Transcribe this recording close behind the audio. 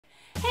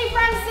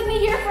Sydney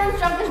here from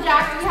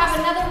Jump&Jacked. We have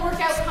another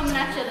workout coming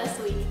at you this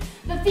week.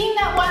 The theme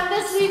that won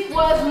this week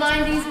was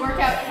 90's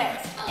workout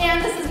hits.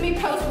 And this is me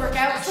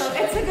post-workout, so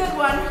it's a good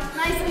one.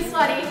 Nice and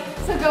sweaty,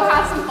 so go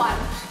have some fun.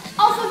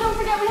 Also, don't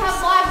forget we have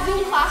live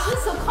Zoom classes,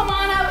 so come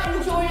on out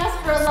and join us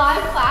for a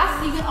live class.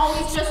 You can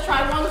always just try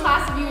one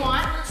class if you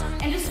want,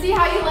 and just see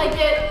how you like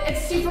it.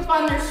 It's super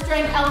fun, there's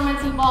strength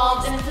elements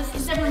involved, and it's just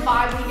a different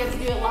vibe when you get to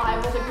do it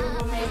live with a group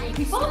of amazing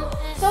people.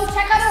 So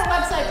check out our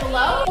website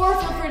below, or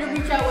feel free to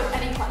reach out with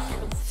any questions.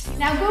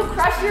 Now go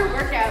crush your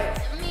workout.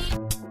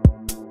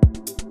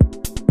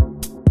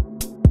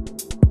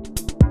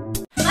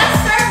 Let's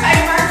start by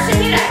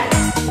marching it out.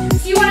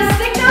 So you want to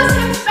stick those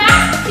hips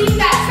back, keep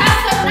that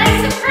chest up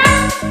nice and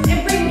pressed, and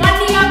bring one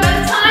knee up at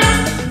a time,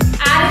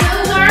 adding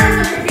those arms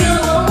when you're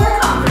feeling a little more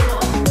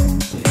comfortable.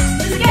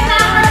 Just get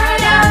that heart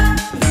rate up,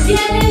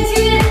 getting into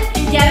it,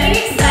 and getting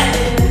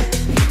excited.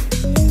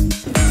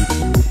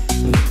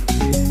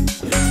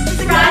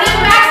 Front and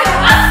back, so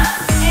up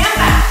and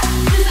back.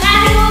 Just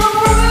adding a little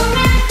more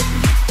movement.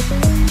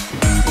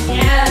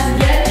 Yes,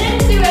 getting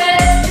into it.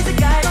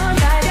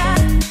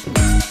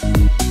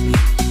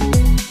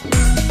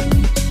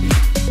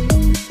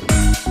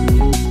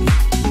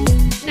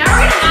 Now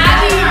we're going to add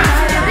the arms.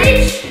 We're going to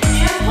reach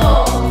and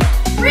pull.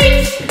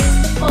 Reach,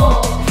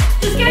 pull.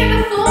 Just getting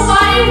the full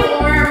body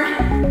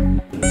warm.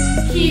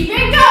 Keep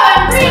it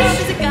going.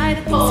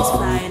 Reach,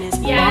 pull.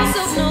 Yes.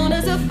 Also known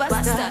as a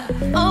buster,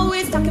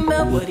 always talking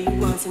about what he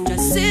wants and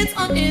just sits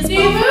on his New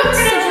move, we're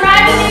going to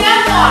drive the knee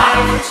up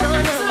wide. So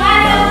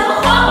adding a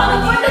little hop on the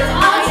foot that's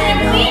on the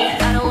trampoline.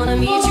 I don't wanna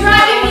meet We'll you.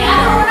 driving the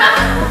other one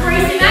up,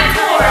 bracing that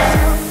core.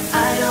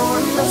 I don't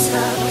want no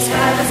scrub.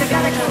 Cause I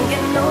gotta come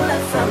get no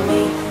love from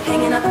me.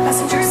 Hanging out the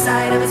passenger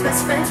side of his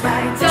best friend's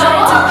ride.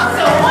 Double,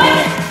 so 1,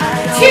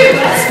 2,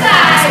 other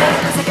side.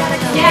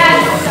 Yes.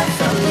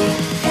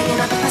 Hanging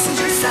out the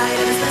passenger side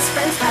of his best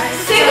friend's ride.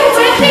 Single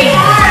with the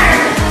arm.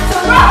 So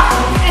rock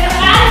and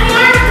add the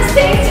arm at the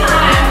same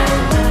time.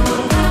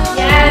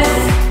 Yes.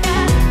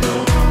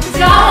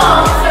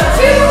 Double, so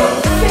 2,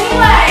 same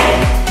leg.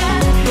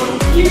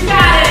 You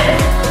got it.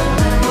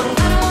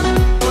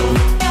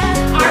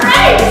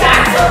 Alright,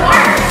 back to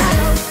march.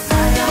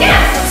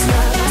 Yes.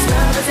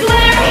 So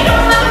whenever you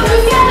don't have a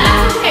move yet,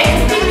 that's okay.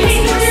 Just be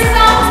patient with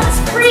yourself.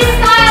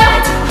 Freestyle.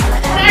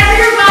 Whatever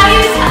your body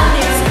is telling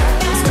you.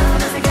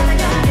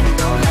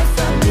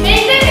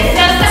 Main thing is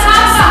just to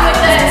have fun with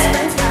this.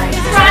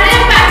 Front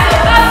and back, so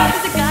up,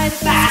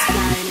 back.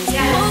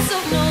 Yes. Also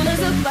known as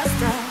a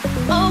buster,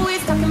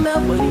 always talking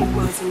about what he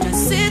wants and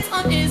just sits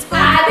on his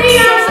Add the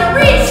arms, so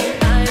reach,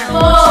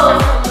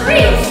 pull,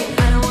 reach,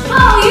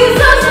 pull, use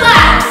those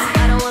legs.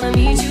 I don't wanna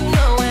meet you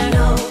nowhere,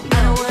 no. I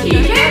don't wanna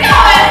Keep it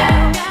going.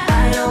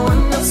 I don't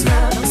want no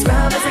scrub,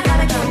 as I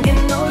gotta come get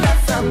no love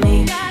from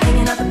me.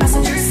 Hanging out the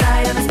passenger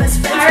side of his best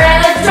friend's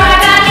Alright, let's drive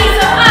that knee,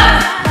 so up,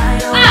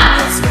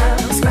 up.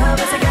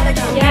 as I gotta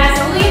come Yes,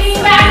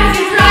 leaning back as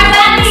you drive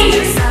that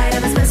knee. side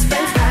of his best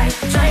friend's ride.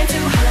 Trying to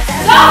holler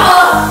at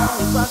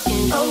Double.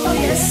 oh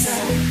yes sir,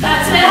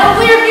 That's it,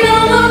 hopefully you're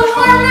feeling a little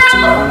warm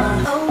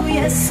now. oh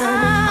yes sir.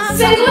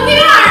 Single with the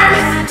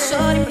arms.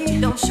 Shorty, but you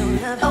don't show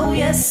love. Oh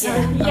yes sir,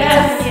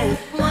 Yes.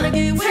 wanna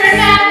get with Turn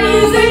that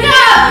music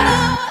up.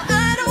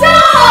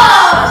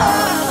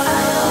 Double.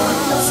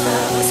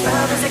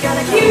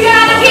 You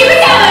gotta keep it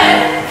going.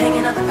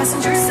 Hanging out the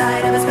passenger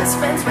side of his best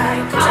friend's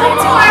ride. Couple Trying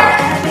to more. holler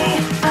at me.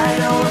 I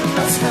don't want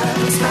no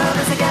scrub,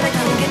 as I gotta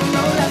come get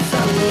no love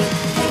from me.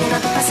 Hanging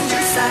out the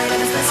passenger side of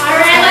his best friend's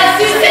Alright, ride. let's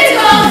do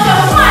singles. So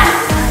 1,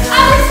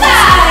 other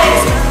side.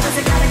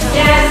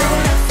 Yes.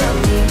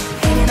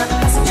 Hanging out the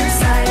passenger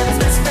side of his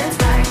best friend's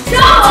ride.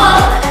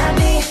 Double. At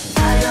me.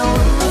 I don't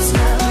want no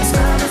scrub,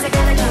 as I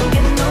gotta come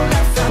get no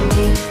love from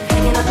me.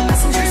 Hanging out the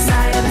passenger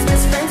side of his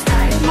best friend's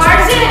ride.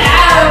 March it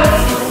out.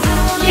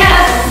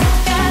 Yes.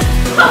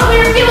 Hopefully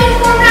you're feeling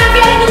warm now,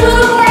 getting a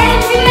little more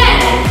into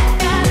it.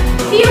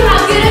 Feel how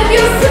good it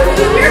feels to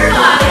move your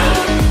body.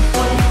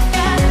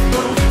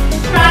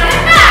 Front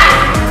and back.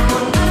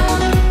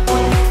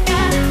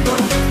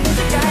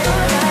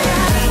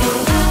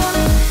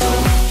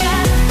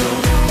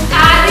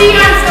 Add the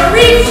arms, so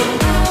reach,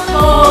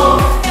 pull.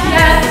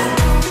 Yes.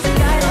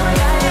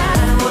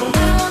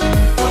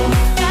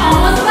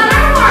 Almost done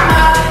our warm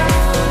up.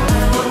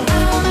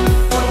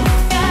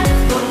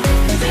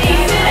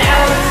 Pace it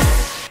out.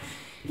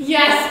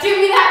 Yes, give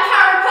me that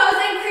power pose,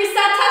 increase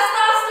that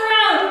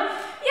testosterone.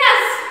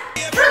 Yes.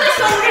 For this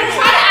one, we're gonna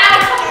try to add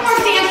a couple more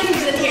dance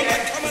moves in here.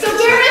 So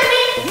bear with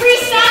me,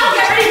 freestyle,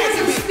 get ready for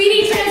some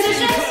speedy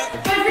transitions.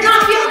 But if you're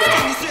not feeling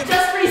it,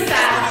 just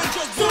freestyle.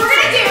 So what we're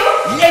gonna do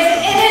is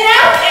in and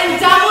out and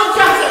double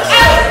jump. So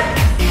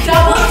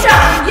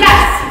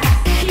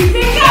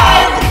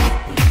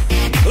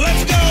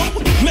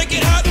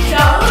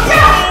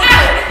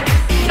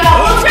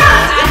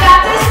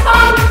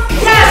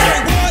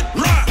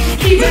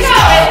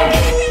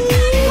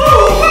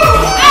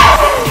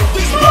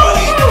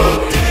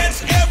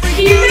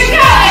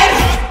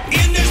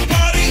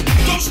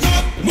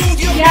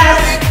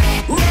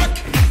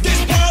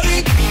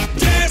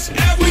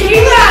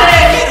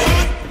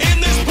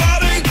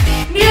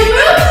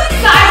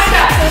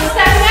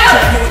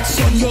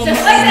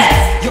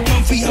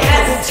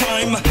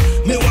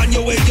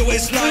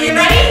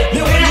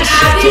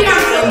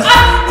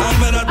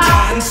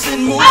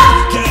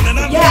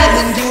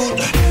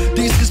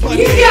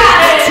You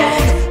got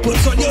it. Put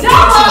on your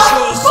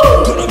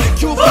Double. Gonna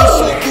make you feel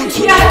so good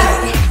tonight,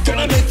 girl.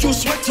 Gonna make you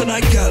sweat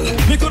tonight, girl.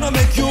 Me gonna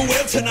make you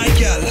wet tonight,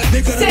 girl.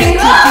 Me gonna make you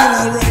feel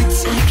alright.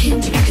 I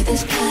came to rock at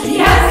this party.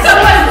 Yes, so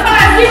much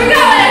fun. Keep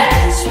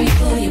going. Sweet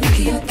boy, you rock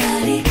your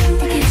body.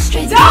 Rock it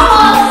straight to the Double.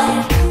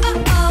 line.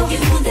 You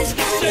want this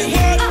body. Say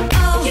what?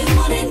 You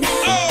want it now.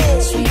 Oh.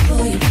 Sweet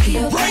boy, you rock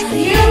your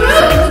body. You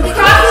move.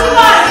 Cross the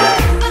body.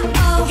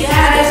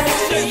 Yes.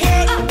 Say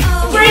what?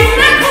 Break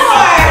the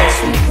core.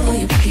 Sweet boy,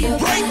 you rock your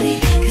body.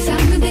 'Cause I'm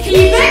gonna make Keep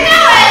it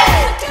going.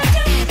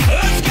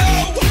 Let's go.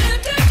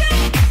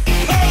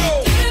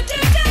 Oh.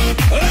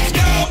 Let's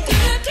go.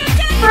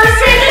 First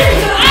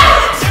transition.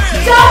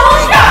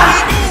 Double jump.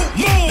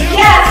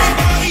 Yes.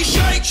 Everybody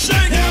shake,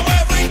 shake. Now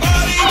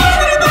everybody.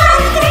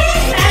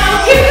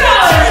 Now keep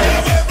going.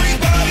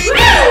 Everybody.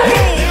 Woo.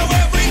 Now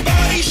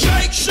everybody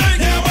shake, shake.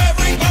 Now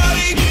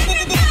everybody.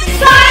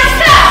 Side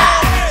step.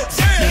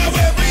 Now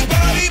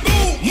everybody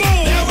move.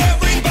 Now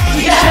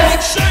everybody Yes.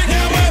 shake, shake.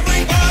 Now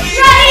everybody.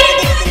 Ready?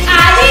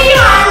 Add the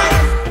yarn.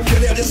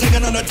 Girl, you're just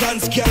singing on a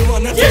dance, girl.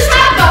 Wanna Just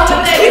have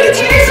fun with it. You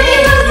seriously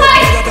look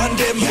like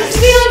just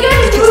feel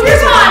good. Move your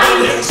body.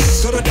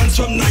 Yes, gotta dance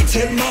from night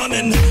till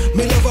morning.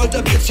 Me love all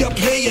the beats you're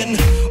playing.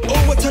 Oh,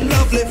 what a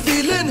lovely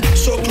feeling.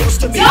 So close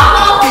to me,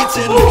 Double.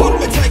 beating. Ooh. Hold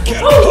me tight,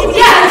 girl. Ooh, Hold me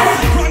yes.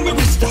 tight. Run me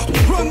wrist up,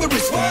 run me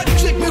wrist up.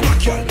 Shake me rock,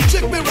 girl.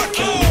 Shake me rock,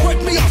 girl.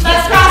 Wake me up.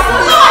 Let's cross the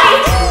body.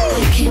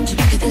 I came to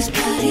rock at this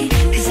party.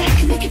 'Cause I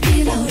can make it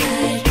feel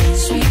alright.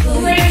 Sweet boy,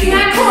 you Breaking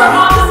that core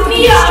opposite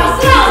knee up.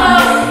 Slow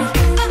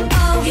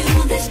though. You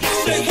want this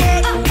body. Say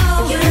what?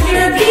 Here's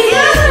your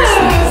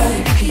moves.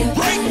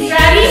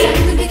 Ready?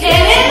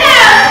 In and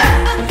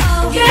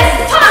out. Fist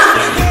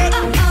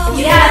pump.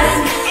 Yes.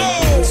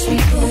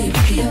 Sweet boy, you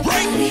rock your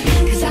body.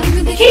 'Cause I'm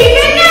gonna make Keep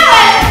it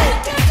going.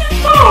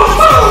 Boom,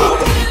 boom.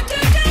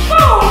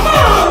 Boom,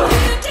 boom.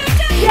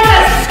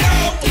 Yes.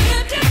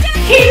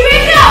 Keep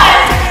it going.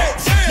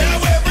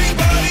 Now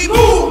everybody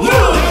Move,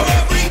 move. Now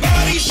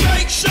everybody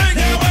shake, shake.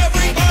 Now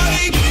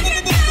everybody.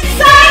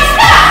 Side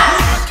step.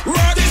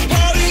 Rock this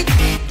party.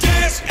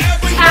 Dance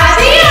everybody. Add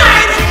the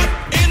yarn.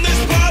 In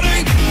this party.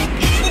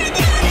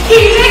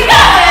 Keep it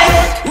going.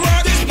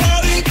 Rock this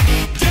party.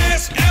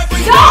 Dance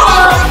everybody.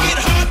 Double. Get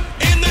hot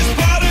in this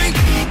party.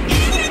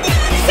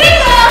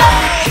 Single.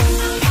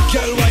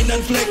 Girl, wine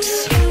and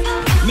flex.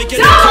 Make it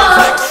Double.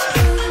 flex.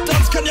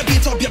 Dance, can you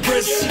beat up your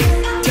breasts?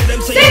 Tell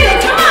them say Single,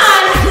 come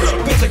on. you look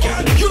better,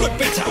 girl. You look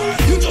better.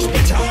 You just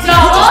better.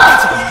 Double. You just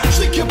better.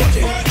 Shake your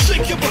body.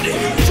 Shake your body.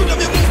 Show them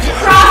your move, girl.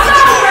 Cross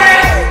over.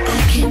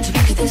 I came to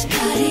rock at this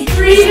party.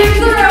 Breathing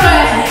through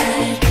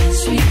it.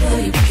 Sweet boy,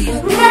 you rock your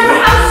body. Remember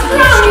how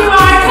strong you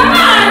are. Come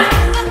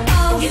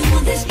on. You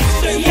want this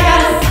body.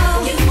 Yes.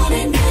 You want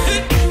it now.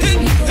 Sweet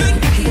boy,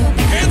 you rock your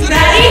body.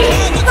 Ready?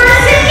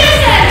 First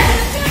transition.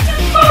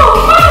 Boom,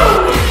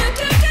 boom.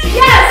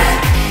 Yes.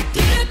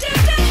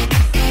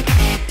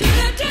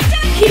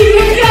 Keep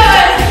it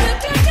good.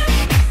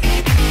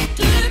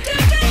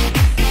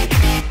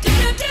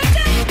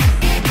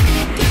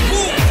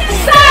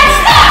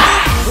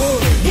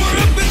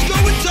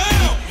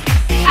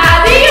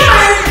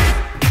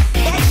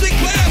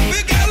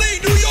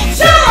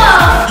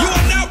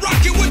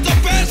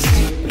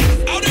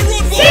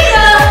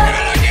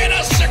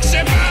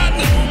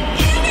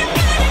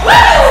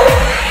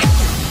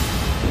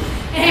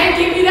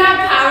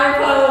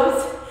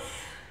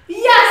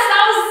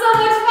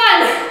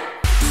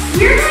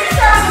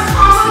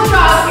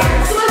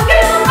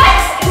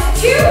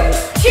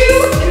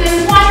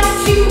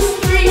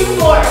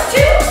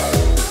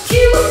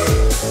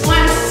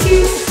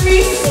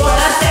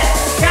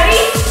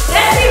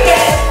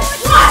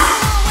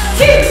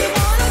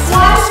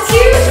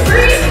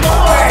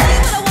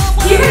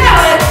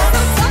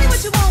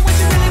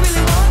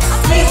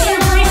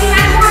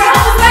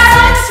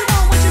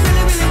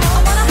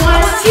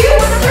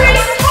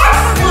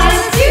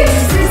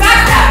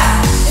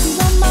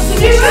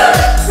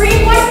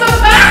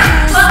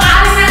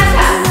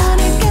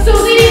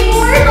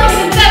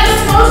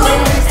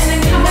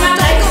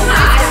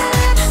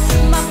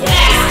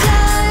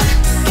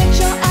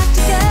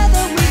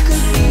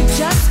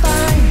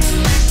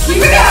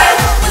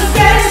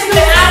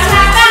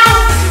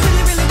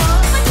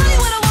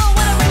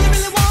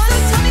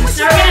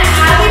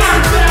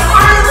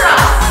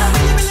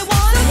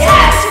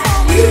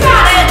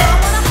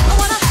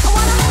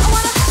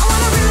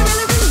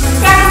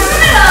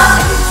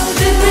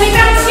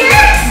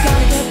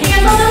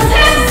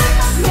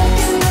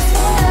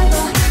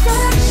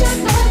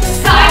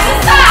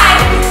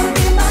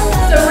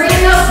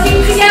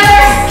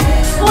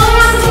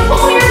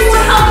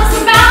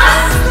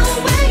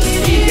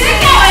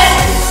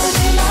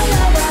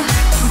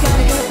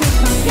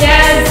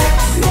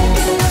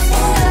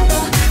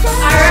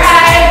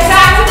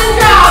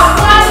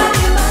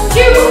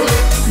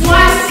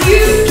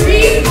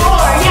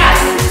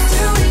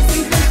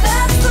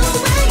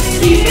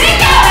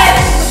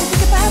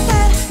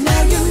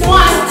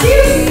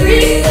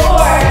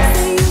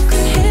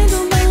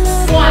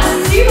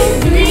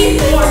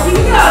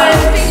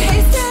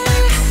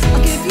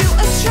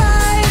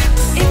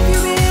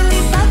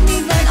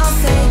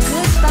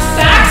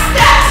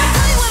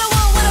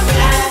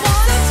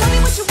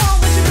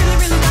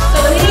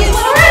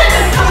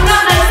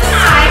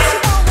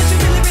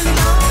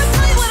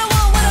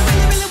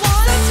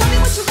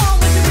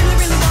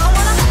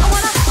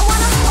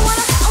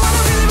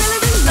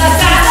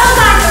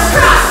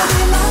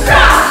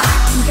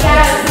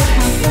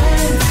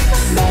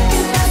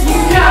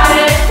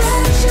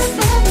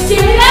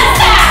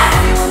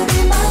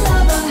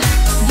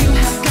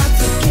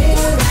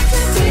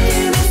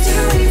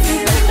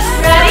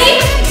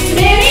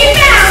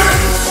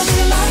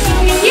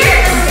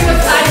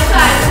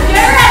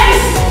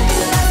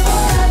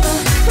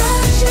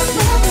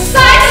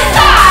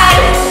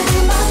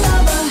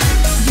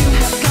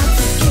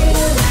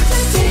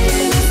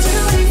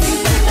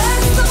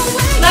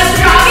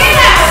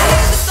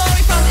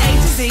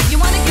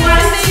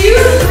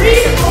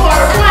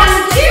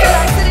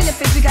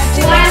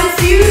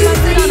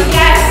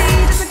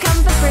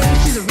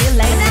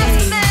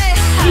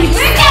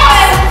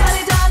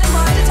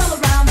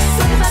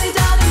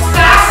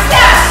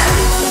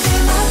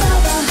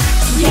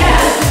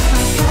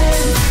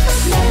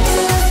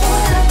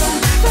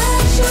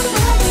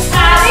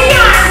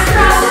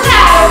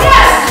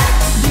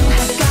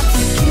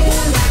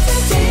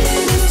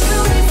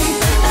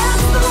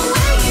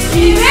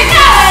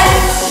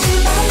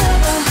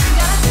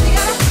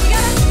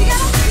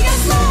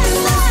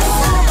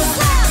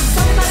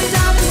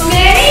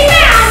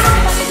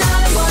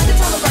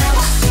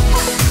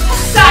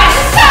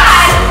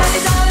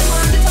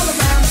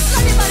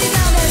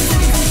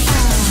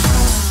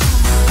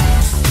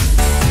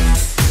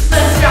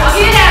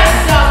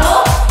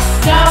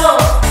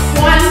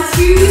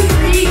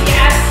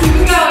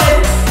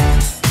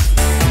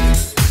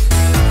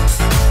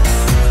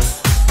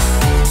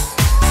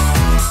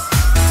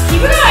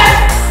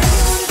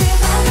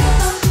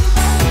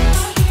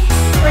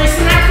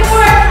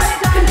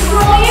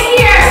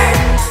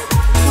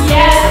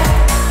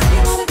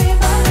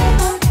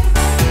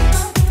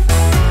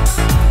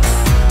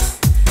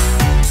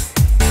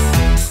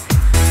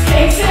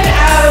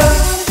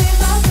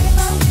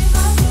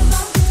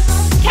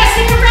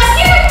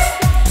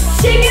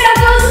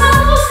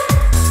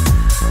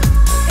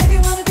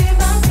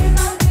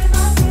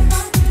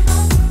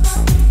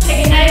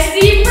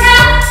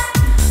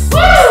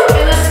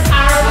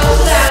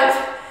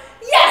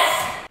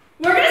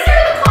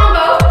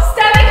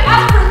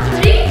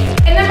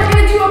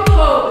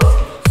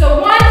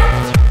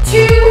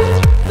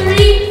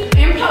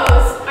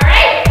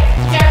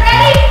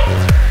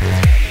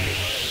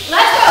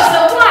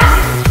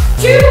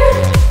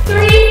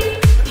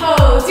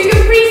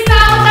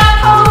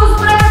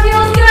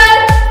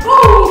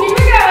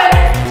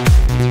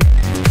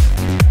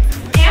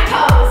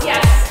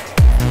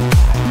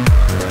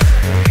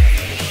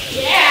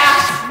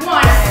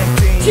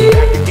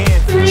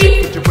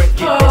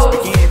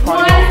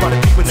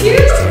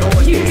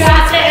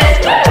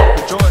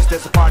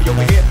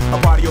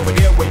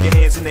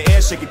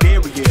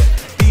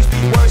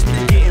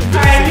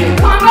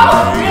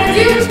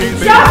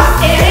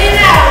 jump in and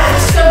out.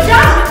 So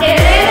jump in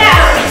and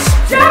out.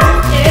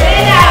 Jump in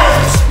and out.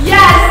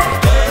 Yes.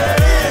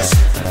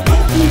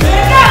 Keep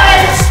it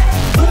going.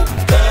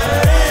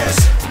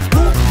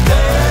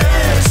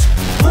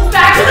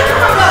 Back to the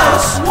combo.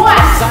 1,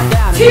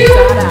 2,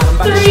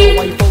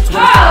 3, pose.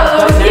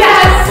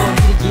 Yes.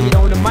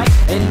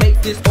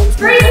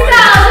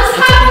 Freestyle. Just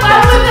have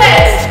fun with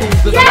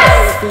it.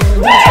 Yes.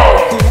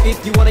 Woo. If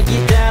you wanna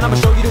get down, I'ma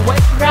show you the way.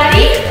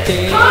 Ready?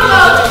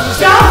 Combo.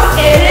 Jump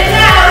in and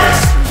out.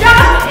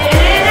 Jump in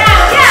and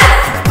out. Yes.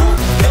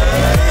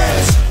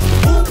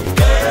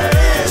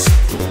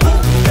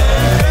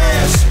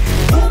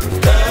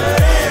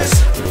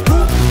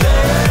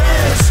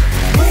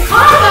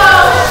 Combo.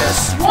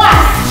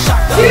 1,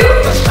 2,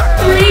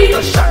 3.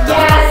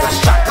 Yes.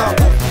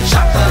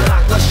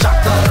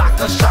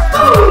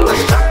 Boom.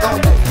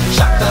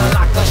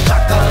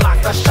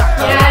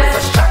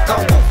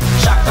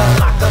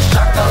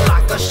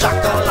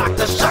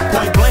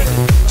 Point blank,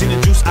 gin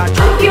and juice, I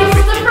drink. Heels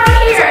to the front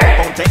here.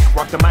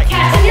 Rock the mic.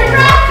 Catching your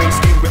breath.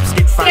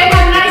 Stay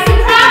up nice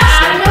and proud.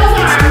 Out of those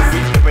arms.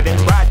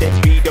 Ride that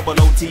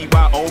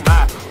B-double-O-T-Y, oh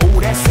my. Ooh,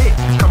 that's it.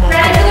 Come on.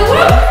 Ready for the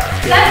whoop?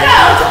 Let's go.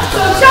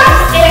 So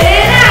jump in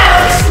and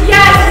out.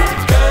 Yes.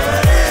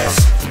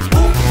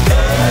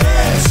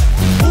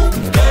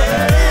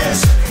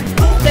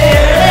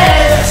 There it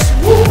is.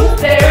 Whoop.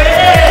 There it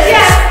is.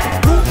 Yes.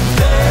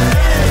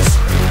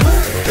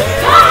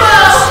 Combo.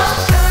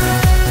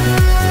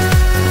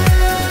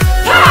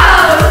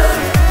 Pose.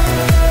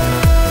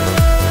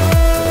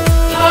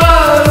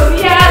 Pose.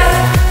 Yes.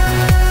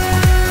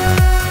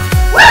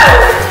 Woo.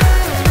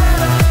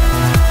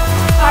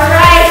 All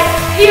right.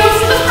 Heels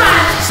to the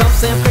front. Some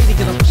say I'm crazy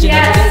 'cause I'm pushing Yes.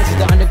 every day to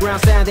the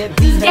underground sound that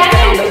beat. Get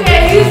into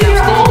it. Using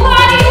your whole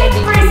body.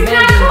 Bracing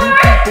that core.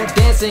 People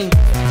dancing.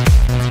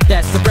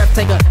 That's the breath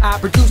taker I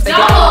produce. They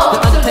Double. got the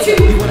undertaker. So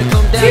 2, You wanna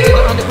come down to 2.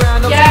 the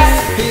underground?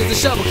 Yes. Here's the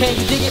shovel. Can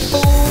you dig it,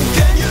 fool?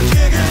 Can you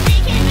dig it?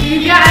 You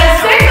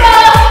guys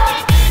single.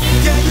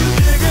 Can you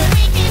dig it?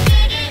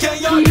 Can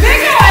y'all Keep it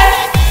going.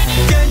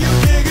 Can you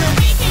dig it?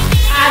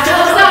 Add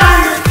those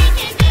arms. Can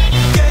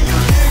you dig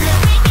it?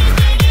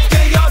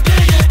 Can y'all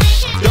dig it?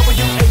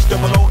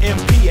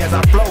 W-H-O-O-M-P as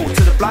I flow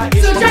to the fly.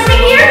 So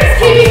jumping here, just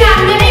keeping that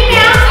mini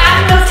bounce,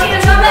 adding those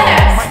hands on the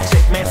hips. Mic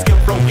check, man, skill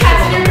flow.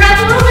 Catching your breath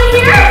a little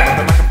bit here.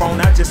 The microphone,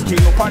 I just kill.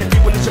 Party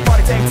people, it's your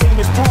party tag team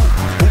is cool.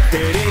 Oop,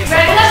 there it is.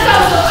 Ready, let's go.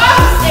 So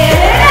up, in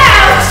and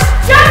out.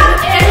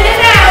 Jump, in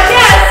and out.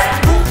 Yes.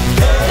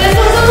 This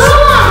one's a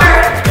little longer.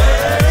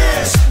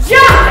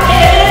 Jump,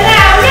 in and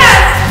out.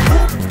 Yes.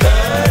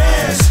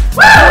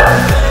 Woo.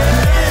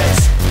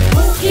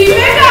 Keep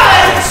it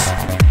going.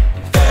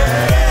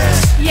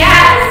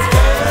 Yes.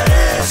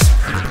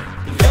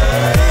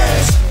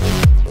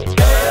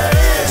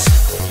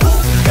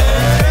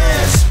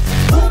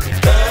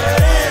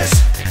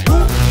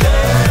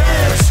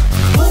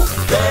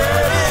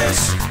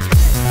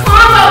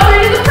 Combo, 3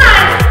 to the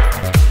front.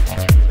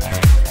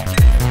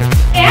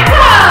 And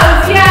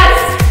pose, yes.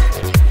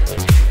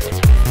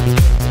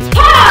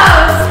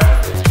 Pose.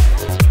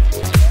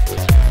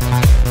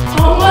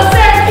 Almost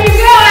there, keep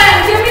going.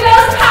 Give me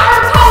those power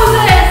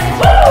poses.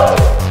 Woo.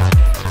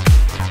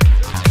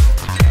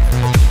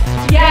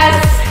 Yes.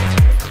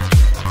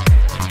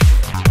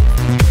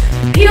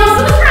 Heels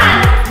to the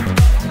front.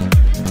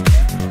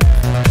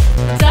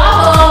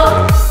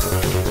 Double.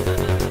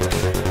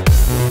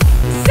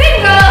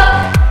 Single.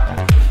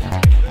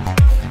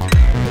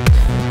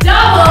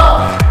 Double.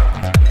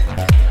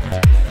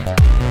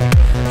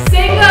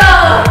 Single.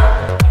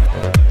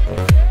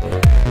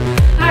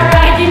 All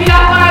right, give me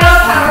that final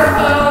power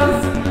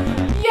pose.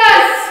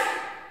 Yes.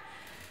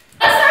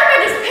 Let's start by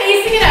just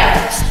pacing it out.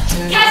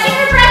 Catching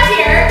your breath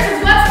here, because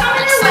what's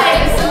coming your way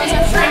is some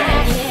hip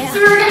training. So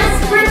we're going to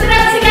sprint it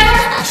out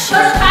together, push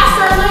past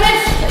our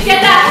limits, get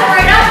that head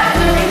right up, and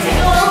then we're going to take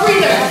a little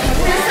breather.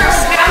 We're going to start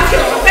with bounce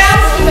heel,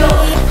 bounce heel.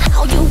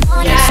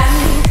 Yes.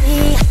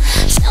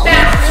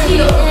 Bounce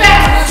heel,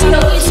 bounce heel.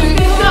 Keep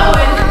it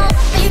going.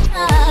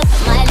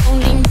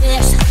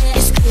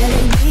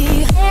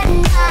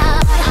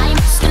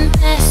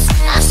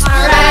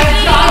 All right,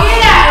 jog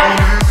it out.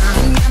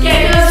 Get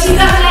those knees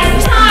up nice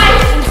and high.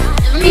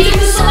 Reaching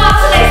just a lot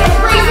today, so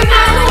bracing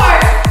that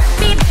core.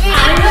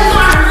 Adding those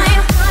arms.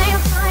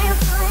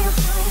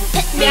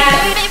 Yes.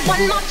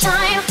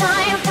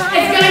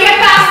 It's gonna get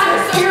faster,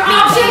 so your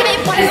option is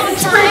to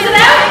sprint it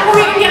out, or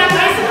you can get up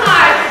nice and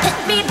high.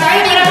 All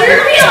right, whatever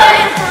you're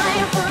feeling.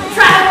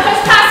 Try to push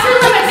past your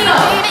limits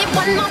though.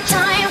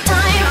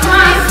 Come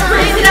on,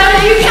 sprint it out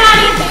if you can.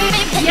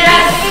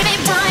 Yes.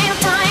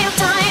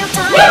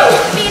 Woo!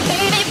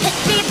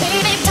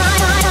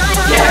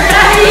 Get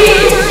ready.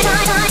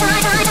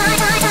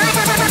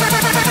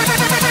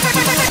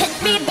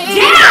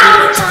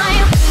 Down.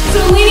 So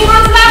leaning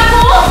onto that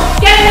pole,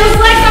 getting those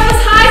legs up as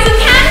high as you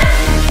can,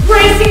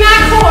 bracing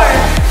that core.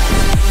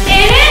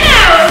 In and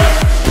out.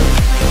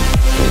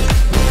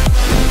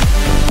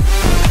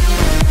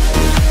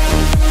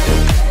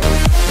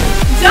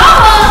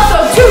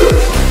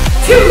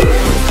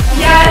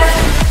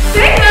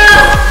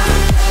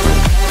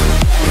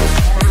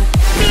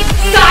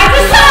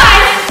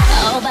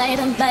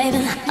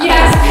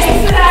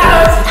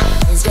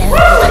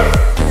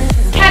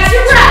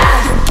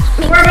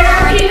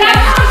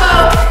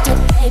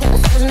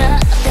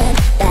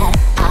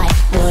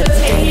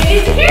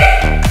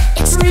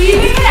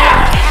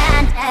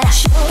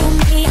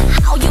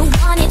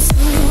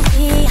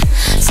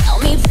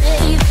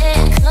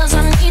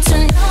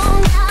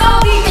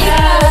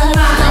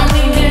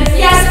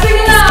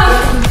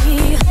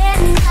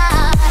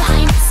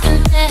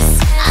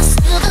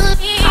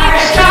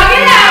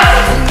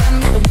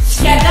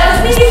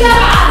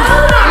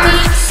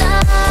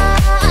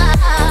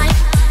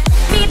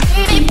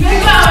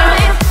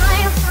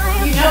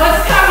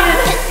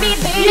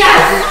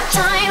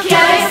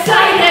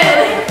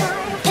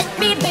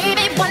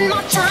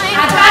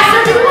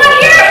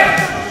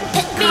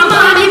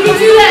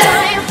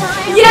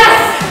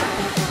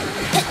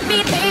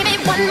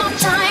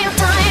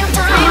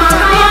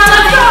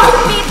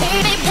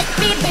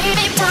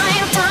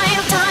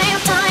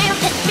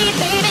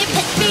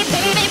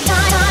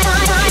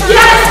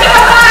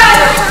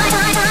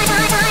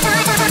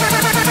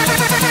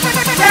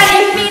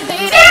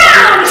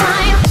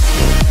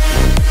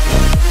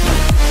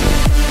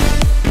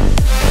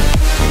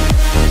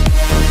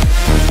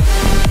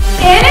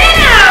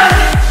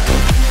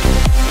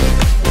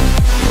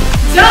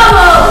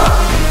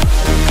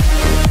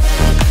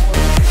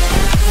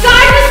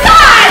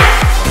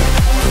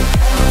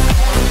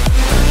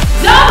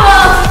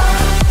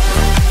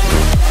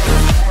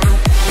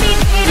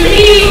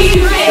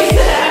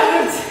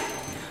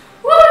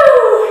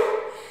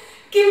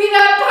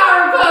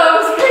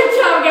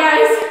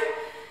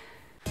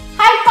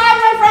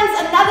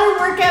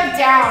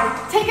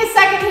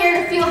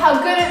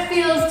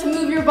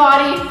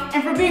 body,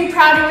 and for being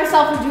proud of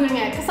yourself for doing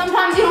it. Because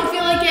sometimes you don't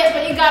feel like it,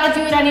 but you gotta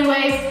do it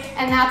anyways,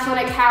 and that's what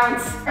it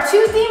counts. Our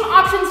 2 theme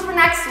options for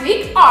next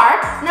week are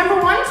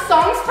number 1,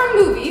 songs from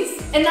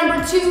movies, and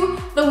number 2,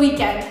 The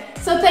Weeknd.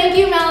 So thank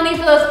you, Melanie,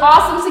 for those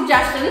awesome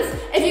suggestions.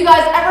 If you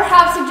guys ever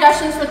have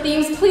suggestions for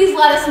themes, please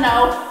let us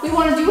know. We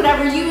want to do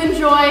whatever you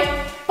enjoy,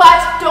 but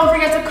don't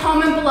forget to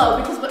comment below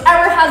because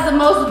whatever has the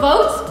most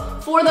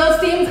votes for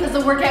those themes is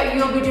the workout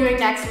you'll be doing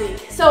next week.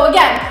 So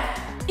again,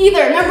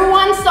 either number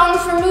 1, songs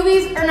from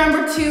movies, or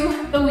number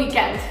 2, The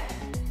Weeknd.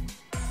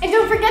 And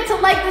don't forget to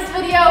like this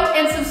video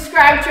and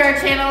subscribe to our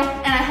channel,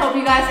 and I hope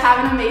you guys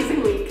have an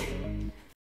amazing week.